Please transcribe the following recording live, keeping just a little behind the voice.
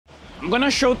I'm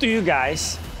gonna show to you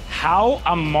guys how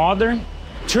a modern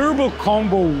turbo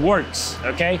combo works,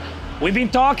 okay? We've been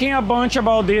talking a bunch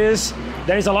about this.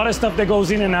 There's a lot of stuff that goes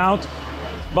in and out,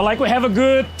 but like we have a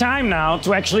good time now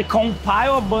to actually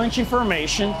compile a bunch of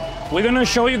information. We're gonna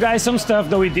show you guys some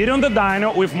stuff that we did on the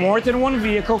dyno with more than one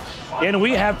vehicle, and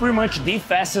we have pretty much the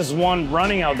fastest one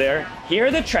running out there. Here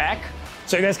at the track,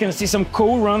 so you guys can see some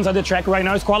cool runs at the track. Right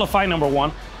now it's qualified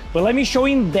 #1, but let me show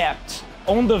you in depth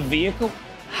on the vehicle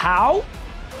how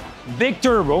big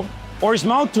turbo or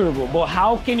small turbo, but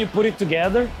how can you put it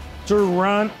together to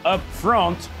run up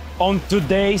front on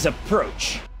today's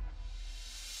approach.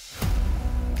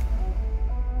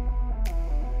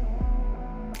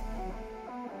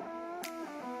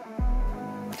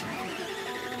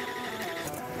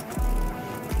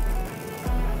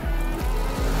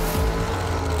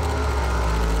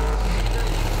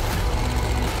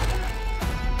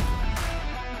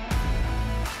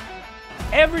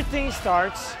 Everything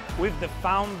starts with the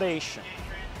foundation.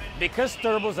 Because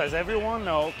turbos, as everyone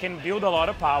knows, can build a lot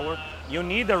of power, you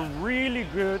need a really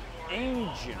good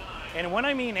engine. And when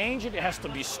I mean engine, it has to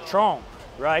be strong,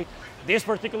 right? This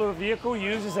particular vehicle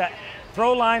uses a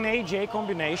Pro Line AJ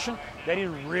combination that is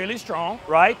really strong,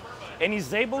 right? And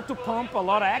is able to pump a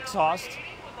lot of exhaust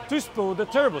to spool the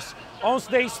turbos. Once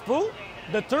they spool,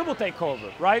 the turbo take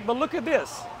over, right? But look at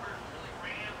this.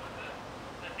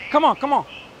 Come on, come on.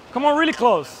 Come on, really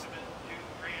close.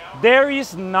 There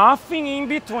is nothing in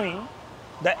between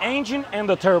the engine and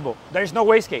the turbo. There's no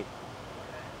wastegate.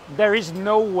 There is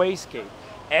no wastegate.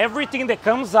 Everything that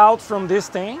comes out from this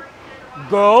thing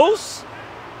goes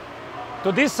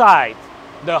to this side,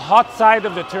 the hot side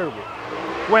of the turbo.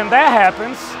 When that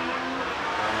happens,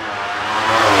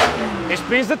 it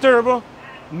spins the turbo,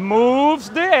 moves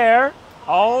the air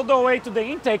all the way to the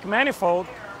intake manifold,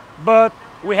 but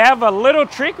we have a little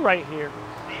trick right here.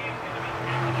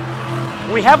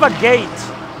 We have a gate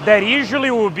that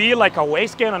usually will be like a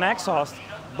wastegate on exhaust,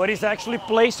 but it's actually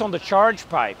placed on the charge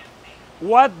pipe.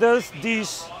 What does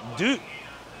this do?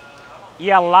 It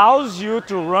allows you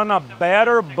to run a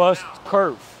better bust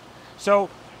curve. So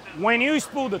when you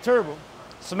spool the turbo,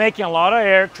 it's making a lot of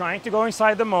air trying to go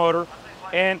inside the motor,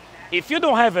 and if you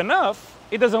don't have enough,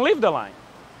 it doesn't leave the line.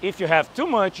 If you have too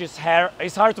much, it's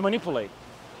hard to manipulate.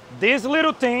 This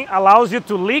little thing allows you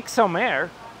to leak some air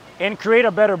and create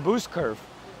a better boost curve.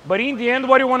 But in the end,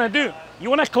 what do you want to do? You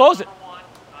want to close it.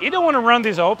 You don't want to run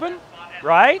this open,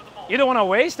 right? You don't want to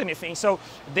waste anything. So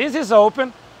this is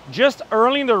open just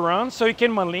early in the run, so you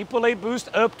can manipulate boost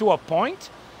up to a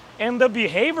point, and the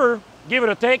behavior, give it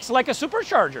a take, is like a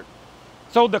supercharger.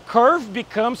 So the curve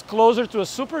becomes closer to a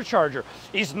supercharger.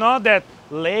 It's not that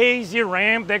lazy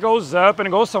ramp that goes up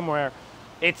and goes somewhere.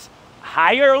 It's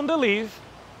higher on the leaf,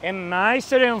 and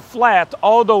nicer and flat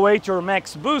all the way to your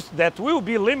max boost that will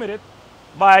be limited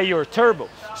by your turbo.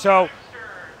 So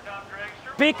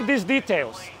pick these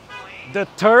details. The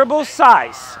turbo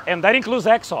size, and that includes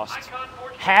exhaust,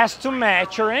 has to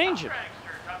match your engine.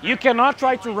 You cannot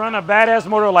try to run a badass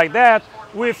motor like that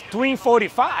with twin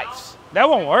 45s. That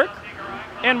won't work.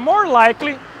 And more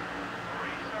likely,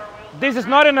 this is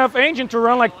not enough engine to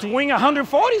run like twin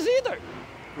 140s either,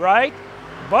 right?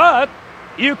 But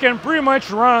you can pretty much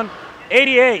run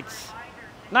 88s,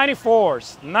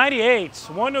 94s, 98s,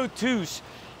 102s,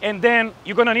 and then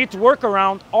you're gonna need to work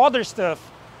around other stuff.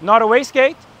 Not a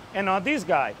wastegate and not this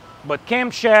guy, but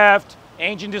camshaft,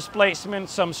 engine displacement,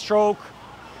 some stroke,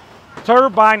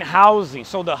 turbine housing,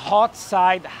 so the hot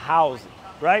side housing,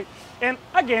 right? And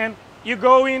again, you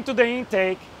go into the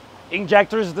intake,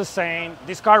 injector is the same,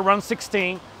 this car runs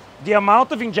 16. The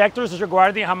amount of injectors is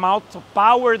regarding the amount of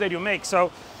power that you make. So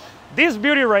this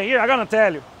beauty right here, I'm gonna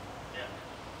tell you,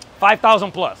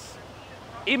 5,000 plus.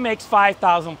 It makes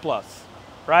 5,000 plus,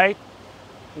 right?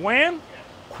 When?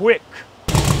 Quick.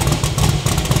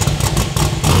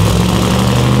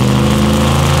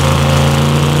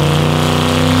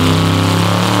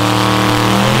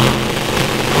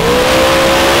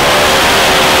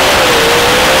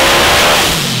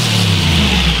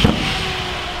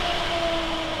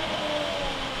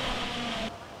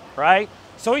 Right?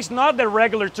 So it's not the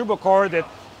regular turbo car that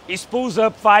it spools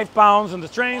up 5 pounds on the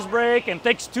trans brake and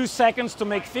takes 2 seconds to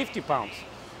make 50 pounds.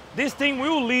 This thing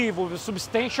will leave with a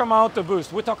substantial amount of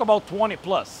boost. We talk about 20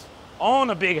 plus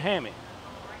on a big HEMI.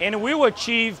 And we will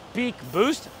achieve peak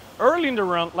boost early in the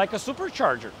run like a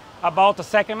supercharger, about 1.5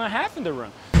 seconds in the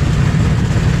run.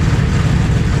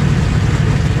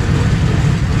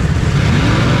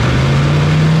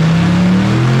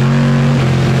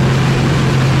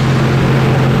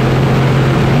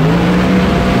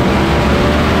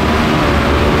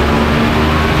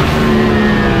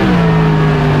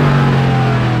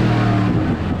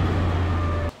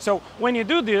 So when you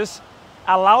do this,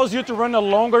 allows you to run a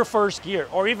longer first gear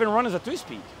or even run as a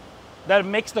 2-speed. That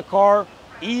makes the car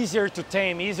easier to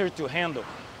tame, easier to handle.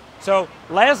 So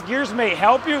less gears may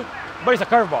help you, but it's a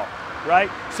curveball,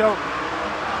 right? So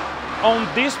on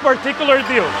this particular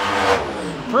deal,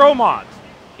 ProMod,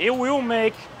 it will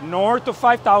make north of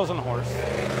 5,000 horse.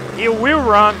 It will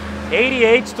run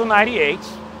 88s to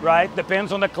 98s, right?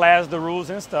 Depends on the class, the rules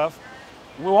and stuff.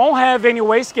 We won't have any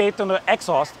wastegate on the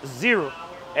exhaust, zero.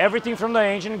 Everything from the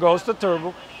engine goes to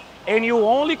turbo. And you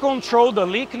only control the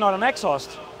leak, not an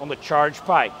exhaust, on the charge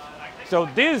pipe. So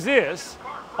this is,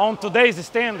 on today's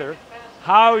standard,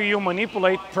 how you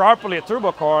manipulate properly a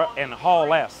turbo car and haul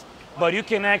less. But you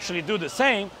can actually do the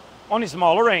same on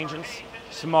smaller engines,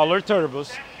 smaller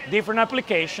turbos, different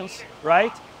applications,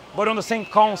 right? But on the same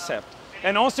concept.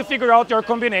 And once you figure out your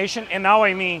combination, and now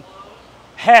I mean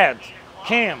head,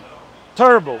 cam,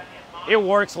 turbo, it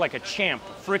works like a champ,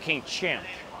 freaking champ,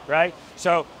 right?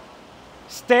 So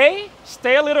stay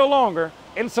a little longer,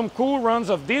 and some cool runs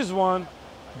of this one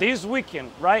this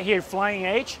weekend, right here, Flying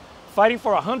H, fighting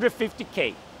for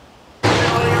 150K.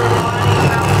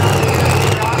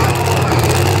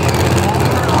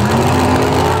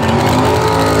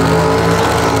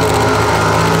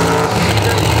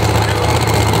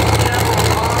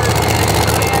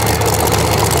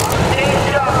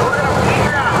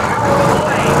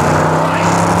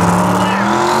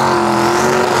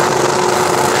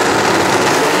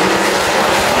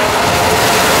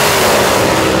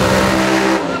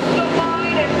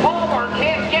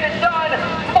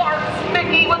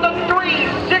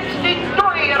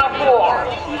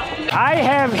 I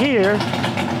have here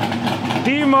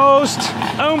the most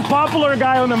unpopular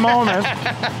guy on the moment,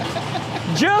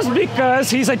 just because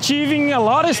he's achieving a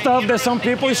lot of stuff that some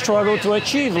people struggle to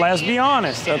achieve, let's be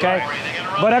honest, okay?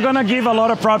 But I'm gonna give a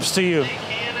lot of props to you.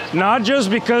 Not just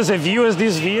because of you as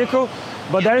this vehicle,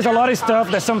 but there's a lot of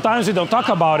stuff that sometimes we don't talk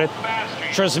about it.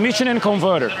 Transmission and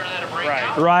converter,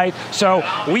 right? So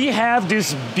we have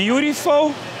this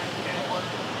beautiful,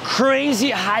 crazy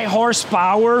high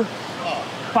horsepower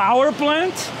power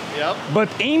plant, but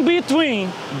in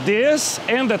between this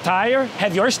and the tire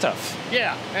have your stuff.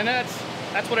 Yeah, and that's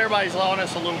what everybody's on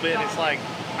us a little bit. It's like,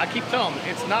 I keep telling them,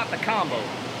 it's not the combo.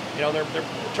 You know, they're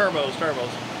turbos.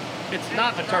 It's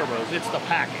not the turbos, it's the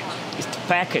package. It's the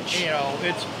package. You know,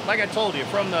 it's like I told you,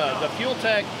 from the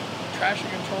FuelTech traction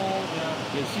control,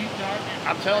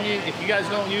 I'm telling you, if you guys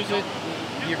don't use it,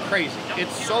 you're crazy.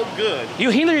 It's so good.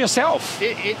 You hinder yourself.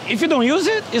 If you don't use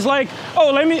it, it's like,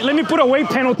 oh, let me put a weight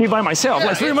penalty by myself. Yeah,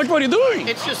 that's pretty much what you're doing.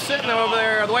 It's just sitting over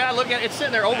there. The way I look at it, it's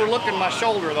sitting there overlooking my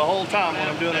shoulder the whole time when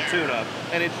I'm doing a tune-up,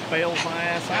 and it fails my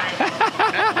ass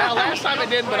out. Now, last time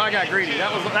it did, but I got greedy.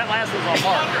 That last was on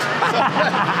mark.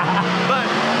 But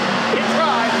it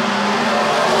tried.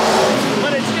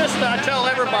 But it's just, I tell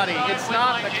everybody, it's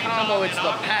not the combo, it's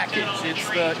the package. It's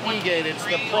the E-gate, it's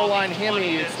the Pro Line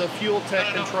HEMI, it's the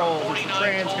FuelTech controls, it's the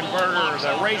trans converter,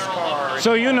 the race car.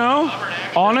 So you know,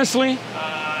 honestly,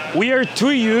 we are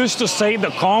too used to say the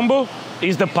combo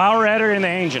is the power adder in the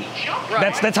engine.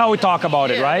 Right. That's how we talk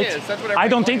about it, right? It is. That's what I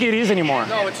don't think it is anymore.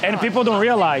 No, it's and not. People don't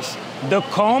realize the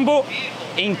combo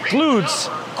includes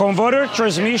converter,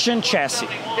 transmission, chassis.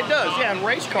 It does, yeah, and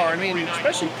race car, I mean,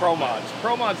 especially ProMods.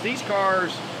 ProMods, these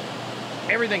cars,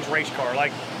 everything's race car.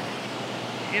 Like,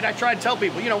 and I try to tell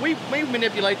people, you know, we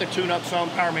manipulate the tune-up some,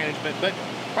 power management, but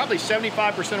probably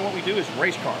 75% of what we do is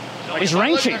race car. Like it's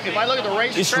wrenching. If I look at the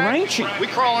race track, we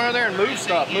crawl under there and move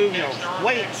stuff, you know,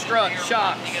 weight, strut,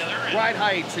 shocks, ride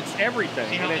heights, it's everything.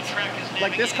 And it's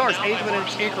like this car's 1/8 of an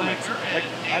inch increments. Like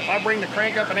if I bring the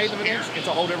crank up 1/8 of an inch, it's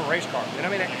a whole different race car. You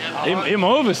know what I mean? It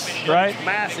moves, right? It's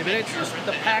massive, and it's just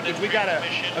the package. We got a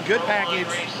good package.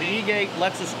 The E-gate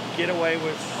lets us get away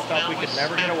with stuff we could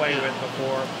never get away with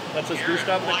before. Lets us do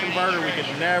stuff with the converter we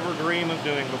could never dream of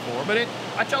doing before. But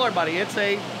I tell everybody, it's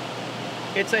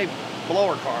a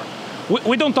blower car.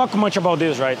 We don't talk much about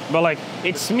this, right? But like,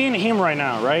 it's me and him right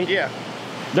now, right? Yeah.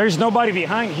 There's nobody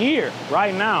behind here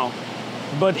right now,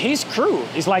 but his crew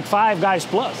is like 5 guys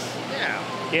plus. Yeah.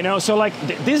 You know, so like,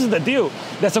 this is the deal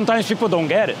that sometimes people don't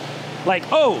get it. Like,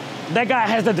 oh, that guy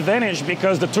has the advantage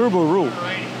because the turbo rule.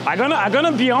 I'm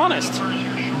gonna be honest.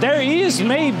 There is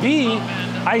maybe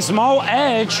a small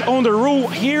edge on the rule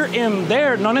here and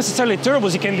there, not necessarily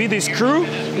turbos. It can be the screw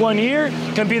one year,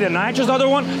 can be the nitrous the other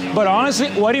one, but honestly,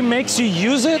 what it makes you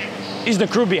use it is the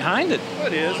crew behind it.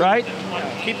 It is. Right?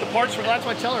 Yeah. Keep the parts for, that's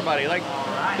what I tell everybody, like,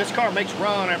 this car makes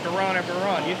run after run after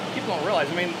run. People don't realize,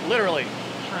 I mean, literally,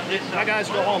 my guys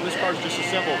go home, this car's just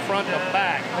assembled front to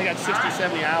back. They got 60,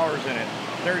 70 hours in it.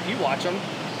 You watch them,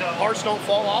 parts don't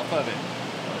fall off of it.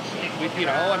 You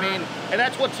know, I mean, and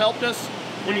that's what's helped us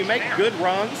when you make good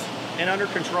runs and under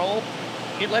control,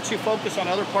 it lets you focus on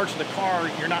other parts of the car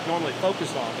you're not normally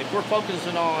focused on. If we're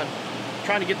focusing on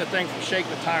trying to get the thing from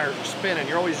shaking the tires or spinning,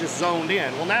 you're always just zoned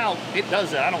in. Well, now it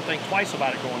does that. I don't think twice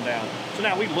about it going down. So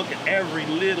now we look at every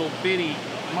little bitty,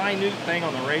 minute thing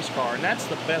on the race car, and that's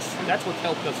the best. That's what's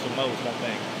helped us the most, I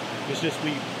think. It's just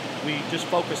we just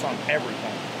focus on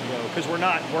everything, you know, because we're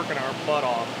not working our butt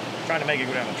off trying to make it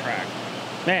go down the track.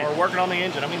 Man. We're working on the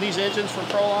engine. I mean, these engines from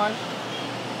Pro Line.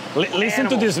 Listen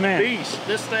to this man. Beast.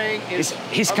 This thing is.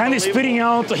 He's kind of spitting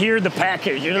out here the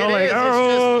package, you know, it like is.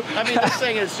 oh. Just, I mean, this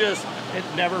thing is just. It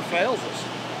never fails us.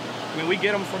 I mean, we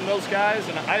get them from those guys,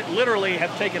 and I literally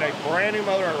have taken a brand new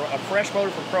motor, a fresh motor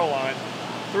from Pro Line,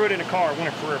 threw it in a car, won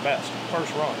a career best,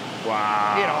 first run.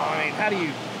 Wow. You know, I mean, how do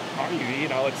you argue? You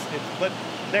know, it's. But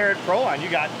there at Pro Line, you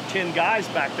got 10 guys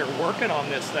back there working on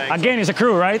this thing. Again, it's a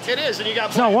crew, right? It is, and you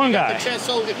got. It's not one guy.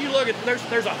 So if you look at,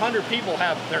 there's 100 people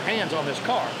have their hands on this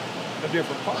car, of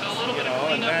different parts. You know,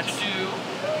 and that's.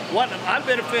 What I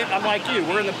benefit, I'm like you,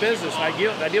 we're in the business. I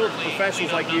deal with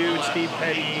professionals like you and Steve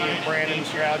Petty and Brandon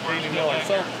Stroud, Jamie Miller.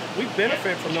 So we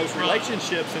benefit from those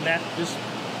relationships, and that just,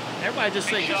 everybody just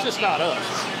thinks it's just not us.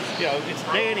 You know, it's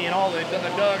Danny and all the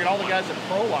Doug and all the guys at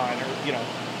Pro Line, or, you know,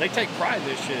 they take pride in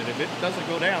this shit. If it doesn't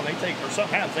go down, they take, or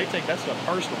something happens, they take that stuff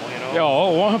personal, you know.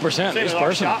 Yo, 100%. It's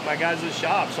personal. Shop, my guys at the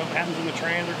shop, something happens in the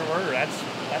trans or converter,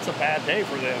 that's a bad day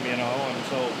for them, you know, and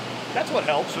so that's what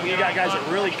helps. When you got guys that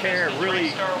really care,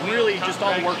 really just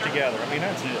all work together. I mean,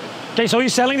 that's it. Okay, so you're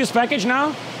selling this package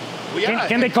now? Well, yeah,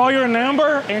 can they call your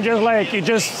number and just like, you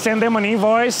just send them an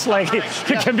invoice? Like, you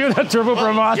can build a turbo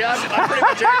ProMod? Yeah, I'm pretty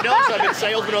much Eric Dillon. I've been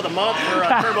salesman of the month for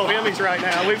Turbo HEMIs right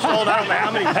now. We've sold I don't know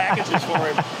how many packages for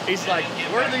him. He's like,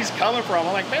 where are these coming from?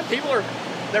 I'm like, man,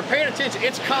 they're paying attention.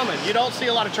 It's coming. You don't see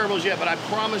a lot of turbos yet, but I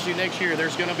promise you next year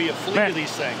there's going to be a fleet of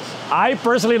these things. I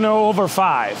personally know over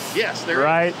 5. Yes, there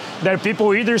is. That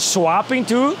people either swapping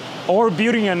to or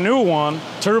building a new one,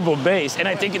 turbo base, and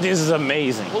I think this is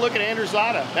amazing. Well, look at Andrew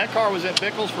Zada. That car was at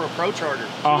Bickles for a ProCharger.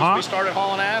 As we started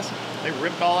hauling ass, they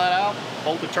ripped all that out,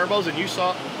 bolted turbos, and you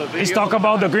saw the video. Let's talk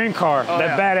about the green car,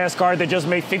 that badass car that just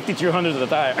made 5,200 to the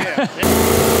tire.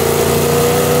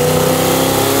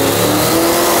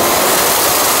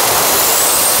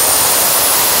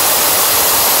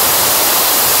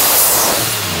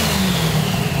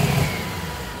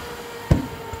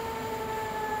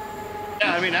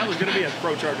 I mean, that was going to be a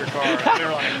ProCharger car. And they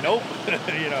were like, nope.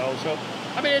 You know, so,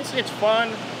 I mean, it's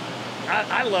fun.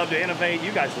 I love to innovate.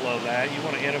 You guys love that. You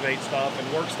want to innovate stuff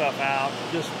and work stuff out.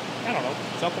 Just, I don't know,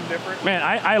 something different. Man,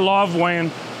 I love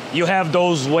when you have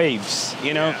those waves,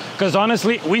 you know? Because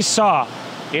honestly, we saw,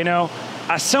 you know,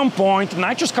 at some point,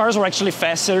 nitrous cars were actually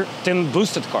faster than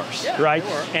boosted cars, right?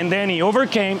 And then he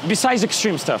overcame, besides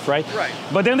extreme stuff, right? Right.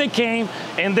 But then they came,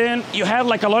 and then you had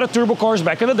like a lot of turbo cars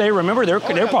back in the day, remember, they're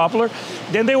popular.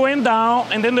 Then they went down,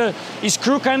 and then the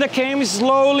screw kind of came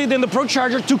slowly, then the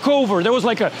ProCharger took over. There was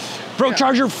like a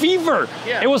ProCharger fever.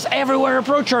 It was everywhere a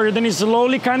ProCharger, then it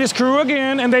slowly kind of screw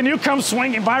again, and then you come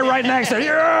swinging by right next, and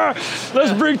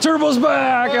let's bring turbos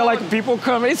back, and like people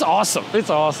come, it's awesome, it's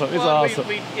awesome, it's awesome.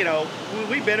 You know,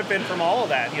 we benefit from all of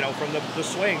that, you know, from the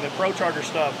swing, the ProCharger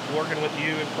stuff, working with you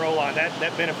and Pro Line,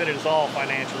 that benefited us all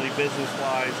financially,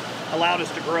 business-wise, allowed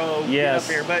us to grow, get up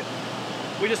here. But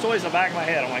we just always in the back of my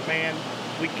head, I'm like, man,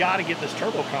 we got to get this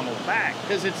turbo combo back,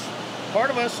 because it's part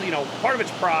of us, you know, part of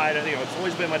it's pride, and you know, it's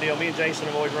always been my deal. Me and Jason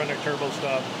have always run their turbo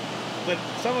stuff, but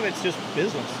some of it's just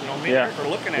business, you know. Me and Eric are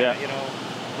looking at it, you know.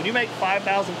 When you make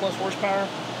 5,000 plus horsepower,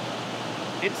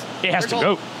 it has to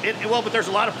go. Well, but there's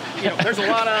a lot of, you know, there's a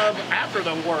lot of after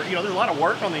the work. You know, there's a lot of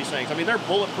work on these things. I mean, they're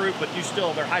bulletproof, but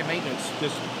they're high maintenance.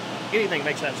 Just anything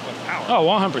makes that much power. Oh,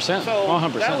 100%. So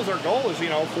 100%. that was our goal, is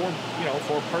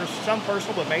for some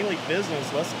personal, but mainly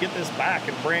business. Let's get this back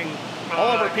and bring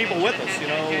all of our people with us. You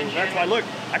know, that's why. Look,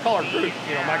 I call our group.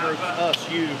 You know, my group, us,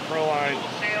 you, Pro Line,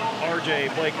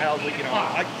 RJ, Blake Housley. You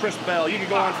know, Chris Bell. You can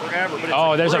go on forever. But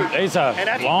it's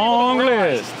a long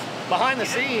list. Behind the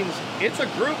scenes, it's a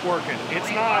group working.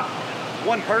 It's not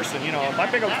one person. You know, if I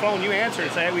pick up the phone, you answer and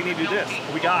say, hey, we need to do this.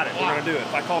 We got it. We're going to do it.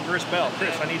 If I call Chris Bell,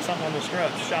 Chris, I need something on the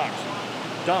struts, shocks,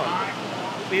 done,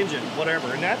 engine,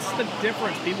 whatever. And that's the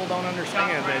difference. People don't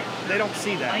understand that. They don't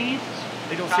see that.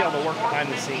 They don't see all the work behind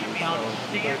the scenes.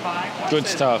 So, good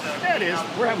stuff. Yeah, it is.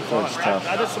 We're having fun. Good stuff.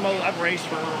 I've raced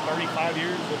for 35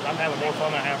 years. I'm having more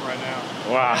fun than I have right now.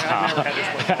 Wow. I've never had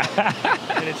this much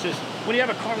fun. And it's just, when you have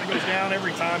a car that goes down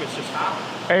every time, it's just fun.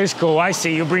 It's cool. I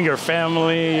see you bring your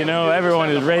family, you know, everyone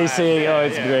is racing.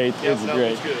 It's great. It's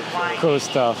great. It's good. Cool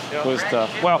stuff. Cool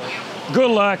stuff. Well,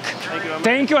 Good luck. Thank you.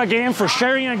 Thank you again for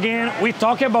sharing again. We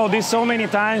talk about this so many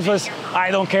times, but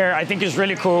I don't care. I think it's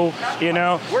really cool, you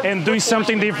know, and doing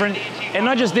something different. And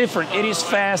not just different, it is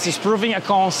fast, it's proving a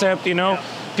concept, you know.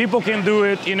 People can do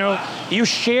it, you know. You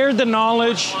share the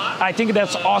knowledge. I think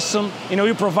that's awesome. You know,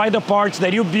 you provide the parts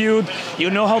that you build. You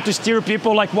know how to steer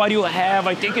people like what you have.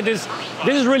 I think this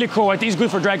is really cool. I think it's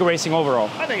good for drag racing overall.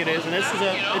 I think it is, and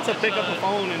it's a pick up the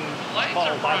phone and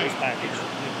call buy this package.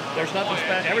 There's nothing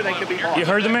special. Everything could be bought. You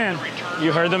heard the man.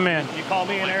 You heard the man. You call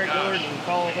me and Eric Gordon, and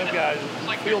call them guys,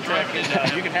 FuelTech,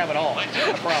 and you can have it all. I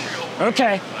promise.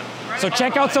 Okay. So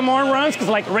check out some more runs, because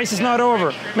like race is not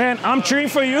over. Man, I'm cheering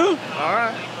for you. All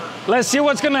right. Let's see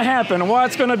what's going to happen.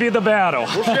 What's going to be the battle?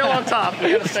 We're still on top.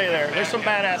 We got to stay there. There's some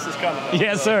badasses coming.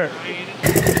 Yes, sir.